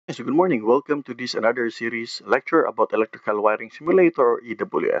So good morning. Welcome to this another series lecture about electrical wiring simulator or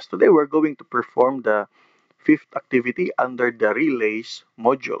EWS. Today we're going to perform the fifth activity under the relays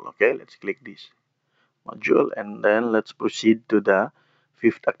module. Okay, let's click this module and then let's proceed to the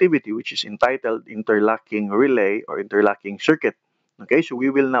fifth activity, which is entitled interlocking relay or interlocking circuit. Okay, so we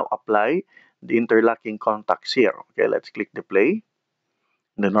will now apply the interlocking contacts here. Okay, let's click the play,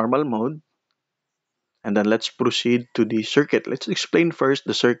 the normal mode, and then let's proceed to the circuit. Let's explain first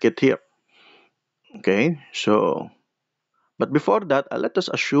the circuit here. Okay, so but before that, let us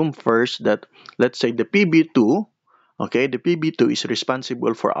assume first that, let's say, the PB2, okay, the PB2 is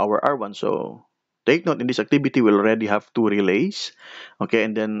responsible for our R1. So take note, in this activity, we'll already have two relays, okay,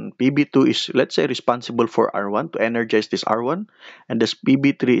 and then PB2 is, let's say, responsible for R1 to energize this R1, and this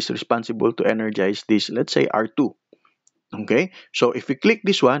PB3 is responsible to energize this, let's say, R2. Okay, so if we click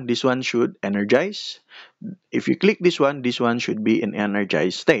this one should energize. If you click this one should be in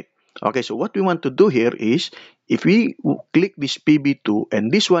energized state. Okay, so what we want to do here is, if we click this PB2 and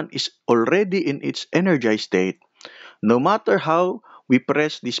this one is already in its energized state, no matter how we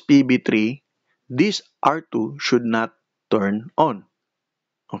press this PB3, this R2 should not turn on.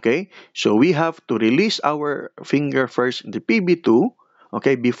 Okay, so we have to release our finger first in the PB2,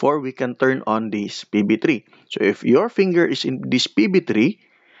 okay, before we can turn on this PB3. So if your finger is in this PB3,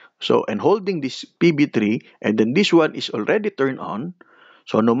 so, and holding this PB3, and then this one is already turned on.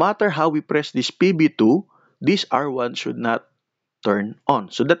 So, no matter how we press this PB2, this R1 should not turn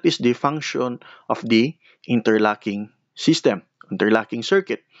on. So, that is the function of the interlocking system, interlocking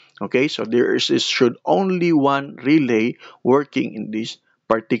circuit. Okay, so there is should only one relay working in this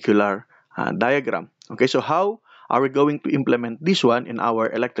particular diagram. Okay, so how are we going to implement this one in our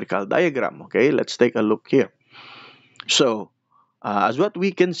electrical diagram? Okay, let's take a look here. So, as what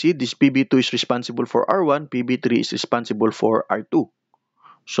we can see, this PB2 is responsible for R1, PB3 is responsible for R2.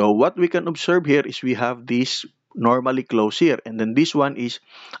 So what we can observe here is we have this normally closed here, and then this one is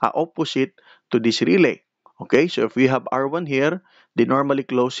opposite to this relay. Okay, so if we have R1 here, the normally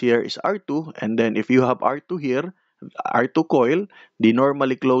closed here is R2, and then if you have R2 here, R2 coil, the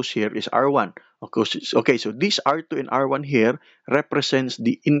normally closed here is R1. Okay, so this R2 and R1 here represents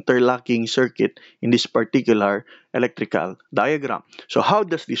the interlocking circuit in this particular electrical diagram. So how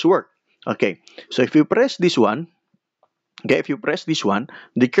does this work? Okay, so if you press this one, okay, if you press this one,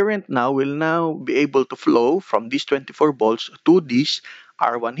 the current now will now be able to flow from this 24 volts to this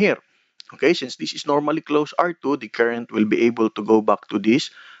R1 here. Okay, since this is normally closed R2, the current will be able to go back to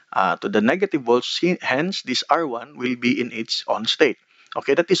this, to the negative volts. Hence, this R1 will be in its on state.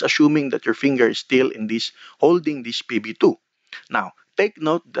 Okay, that is assuming that your finger is still in this, holding this PB2. Now, take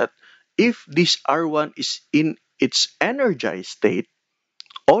note that if this R1 is in its energized state,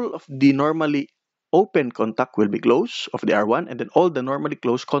 all of the normally open contact will be closed of the R1, and then all the normally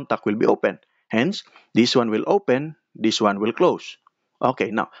closed contact will be open. Hence, this one will open, this one will close. Okay,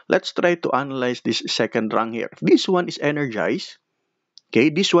 now let's try to analyze this second rung here. If this one is energized, okay,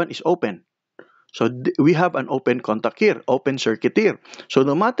 this one is open. So we have an open contact here, open circuit here. So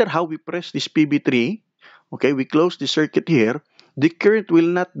no matter how we press this PB3, okay, we close the circuit here, the current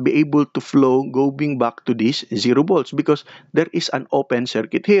will not be able to flow going back to this 0 volts because there is an open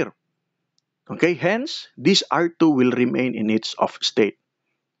circuit here. Okay, hence, this R2 will remain in its off state.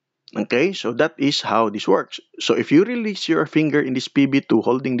 Okay, so that is how this works. So if you release your finger in this PB2,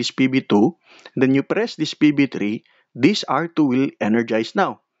 holding this PB2, then you press this PB3, this R2 will energize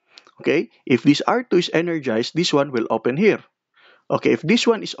now. Okay, if this R2 is energized, this one will open here. Okay, if this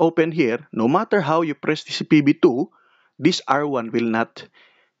one is open here, no matter how you press this PB2, this R1 will not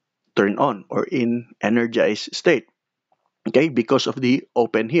turn on or in energized state. Okay, because of the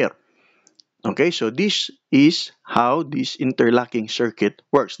open here. Okay, so this is how this interlocking circuit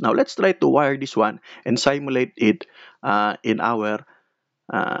works. Now let's try to wire this one and simulate it in our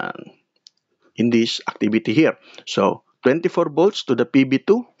uh, in this activity here. So 24 volts to the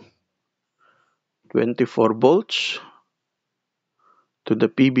PB2, 24 volts to the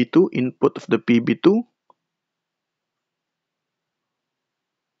PB2, input of the PB2.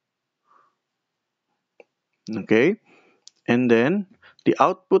 Okay, and then the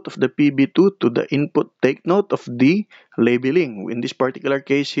output of the PB2 to the input. Take note of the labeling. In this particular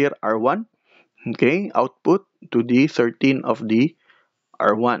case here, R1. Okay, output to the 13 of the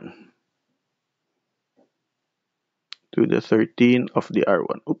R1. To the 13 of the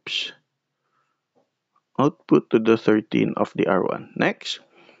R1. Oops. Output to the 13 of the R1. Next,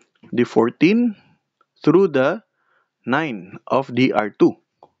 the 14 through the 9 of the R2.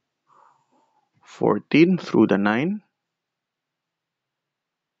 14 through the 9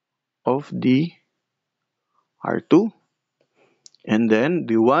 of the R2. And then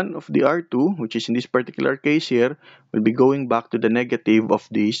the 1 of the R2, which is in this particular case here, will be going back to the negative of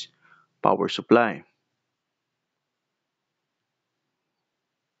this power supply.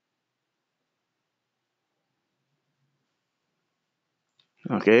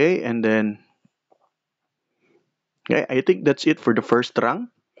 Okay, and then, okay, I think that's it for the first rung.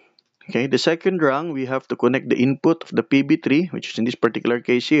 Okay, the second rung, we have to connect the input of the PB3, which is in this particular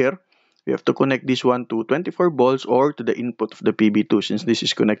case here. We have to connect this one to 24 volts or to the input of the PB2 since this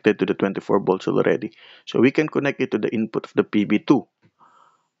is connected to the 24 volts already. So we can connect it to the input of the PB2.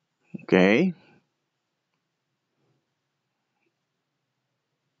 Okay,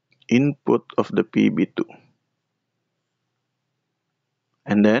 input of the PB2.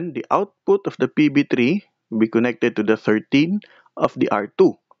 And then the output of the PB3 will be connected to the 13 of the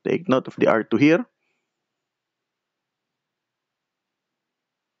R2. Take note of the R2 here.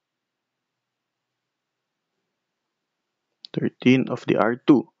 13 of the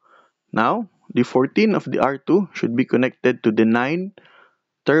R2. Now, the 14 of the R2 should be connected to the 9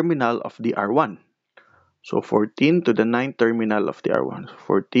 terminal of the R1. So 14 to the 9 terminal of the R1.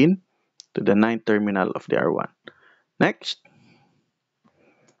 14 to the 9 terminal of the R1. Next,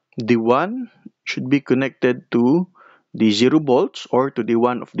 the 1 should be connected to the 0 volts or to the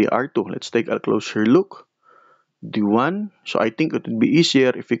 1 of the R2. Let's take a closer look. The 1, so I think it would be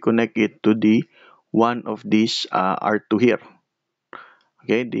easier if we connect it to the 1 of this R2 here.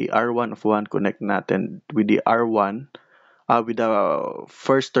 Okay, the R1 of 1 connect natin with the R1 with the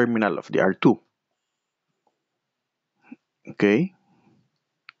first terminal of the R2. Okay,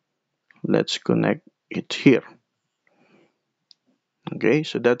 let's connect it here. Okay,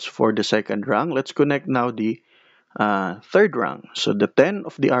 so that's for the second rung. Let's connect now the third rung. So the 10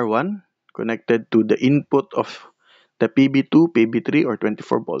 of the R1 connected to the input of the PB2, PB3, or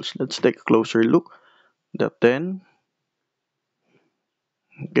 24 volts. Let's take a closer look. The 10.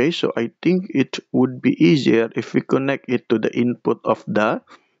 Okay, so I think it would be easier if we connect it to the input of the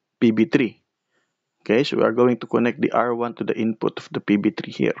PB3. Okay, so we are going to connect the R1 to the input of the PB3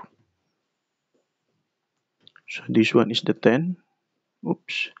 here. So this one is the 10.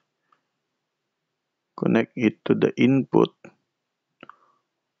 Oops. Connect it to the input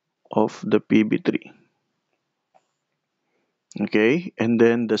of the PB3. Okay, and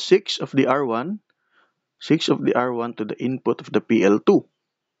then the 6 of the R1, 6 of the R1 to the input of the PL2.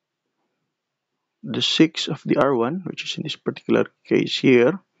 The 6 of the R1, which is in this particular case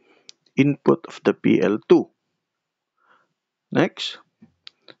here, input of the PL2. Next,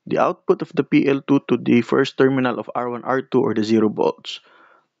 the output of the PL2 to the first terminal of R1, R2 or the 0 volts.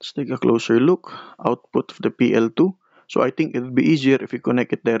 Let's take a closer look. Output of the PL2. So I think it would be easier if we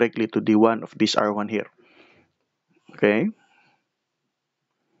connect it directly to the 1 of this R1 here. Okay.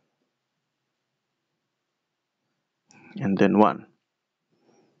 And then 1.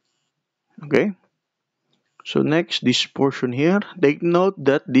 Okay. So next, this portion here. Take note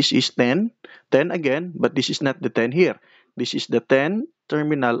that this is 10. 10 again, but this is not the 10 here. This is the 10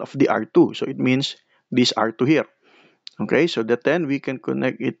 terminal of the R2. So it means this R2 here. Okay, so the 10, we can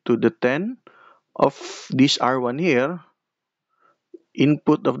connect it to the 10 of this R1 here,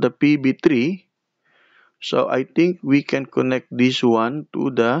 input of the PB3. So I think we can connect this one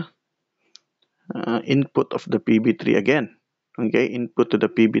to the input of the PB3 again. Okay, input to the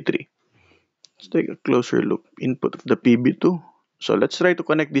PB3. Let's take a closer look. Input of the PB2. So let's try to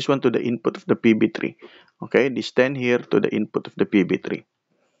connect this one to the input of the PB3. Okay, this 10 here to the input of the PB3.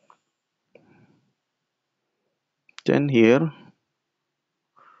 10 here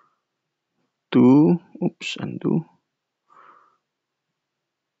to, oops, undo,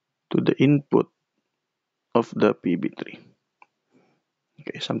 to the input of the PB3.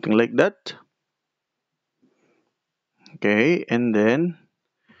 Okay, something like that. Okay, and then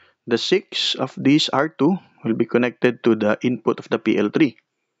the 6 of these R2 will be connected to the input of the PL3.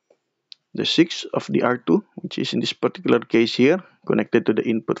 The 6 of the R2, which is in this particular case here, connected to the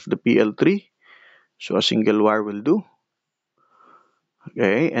input of the PL3. So a single wire will do.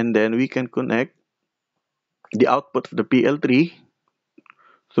 Okay, and then we can connect the output of the PL3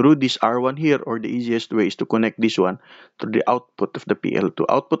 through this R1 here, or the easiest way is to connect this one to the output of the PL2.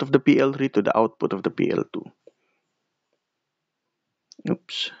 Output of the PL3 to the output of the PL2.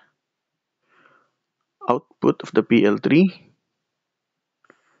 Oops. Output of the PL3.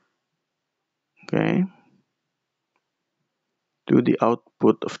 Okay. To the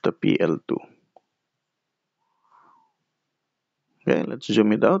output of the PL2. Okay, let's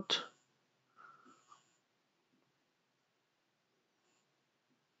zoom it out.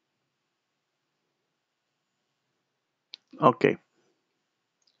 Okay,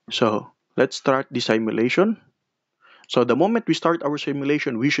 so let's start the simulation. So the moment we start our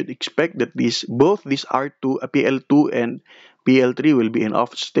simulation, we should expect that both this R2, PL2 and PL3 will be in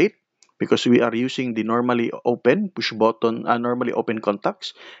off state because we are using the normally open push button, normally open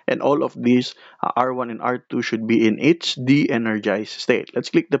contacts, and all of these R1 and R2 should be in its de-energized state.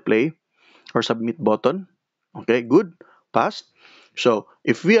 Let's click the play or submit button. Okay, good, passed. So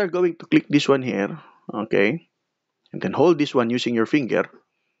if we are going to click this one here, okay, and then hold this one using your finger,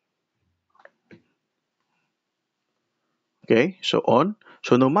 okay, so on.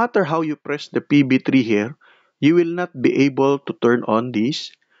 So no matter how you press the PB3 here, you will not be able to turn on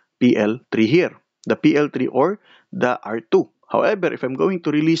this PL3 here, the PL3 or the R2. However, if I'm going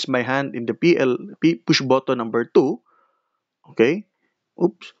to release my hand in the push button number 2, okay,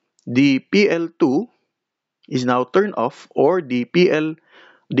 oops, the PL2 is now turned off, or the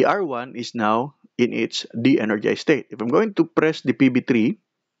R1 is now in its de-energized state. If I'm going to press the PB3,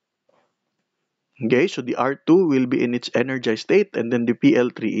 okay, so the R2 will be in its energized state and then the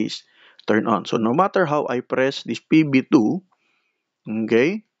PL3 is turned on. So no matter how I press this PB2,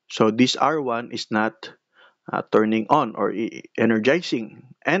 okay, so this R1 is not turning on or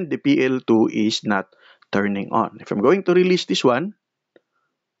energizing, and the PL2 is not turning on. If I'm going to release this one,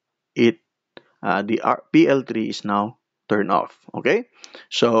 PL3 is now turned off. Okay,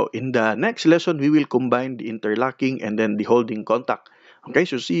 so in the next lesson, we will combine the interlocking and then the holding contact. Okay,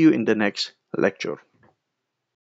 so see you in the next lecture.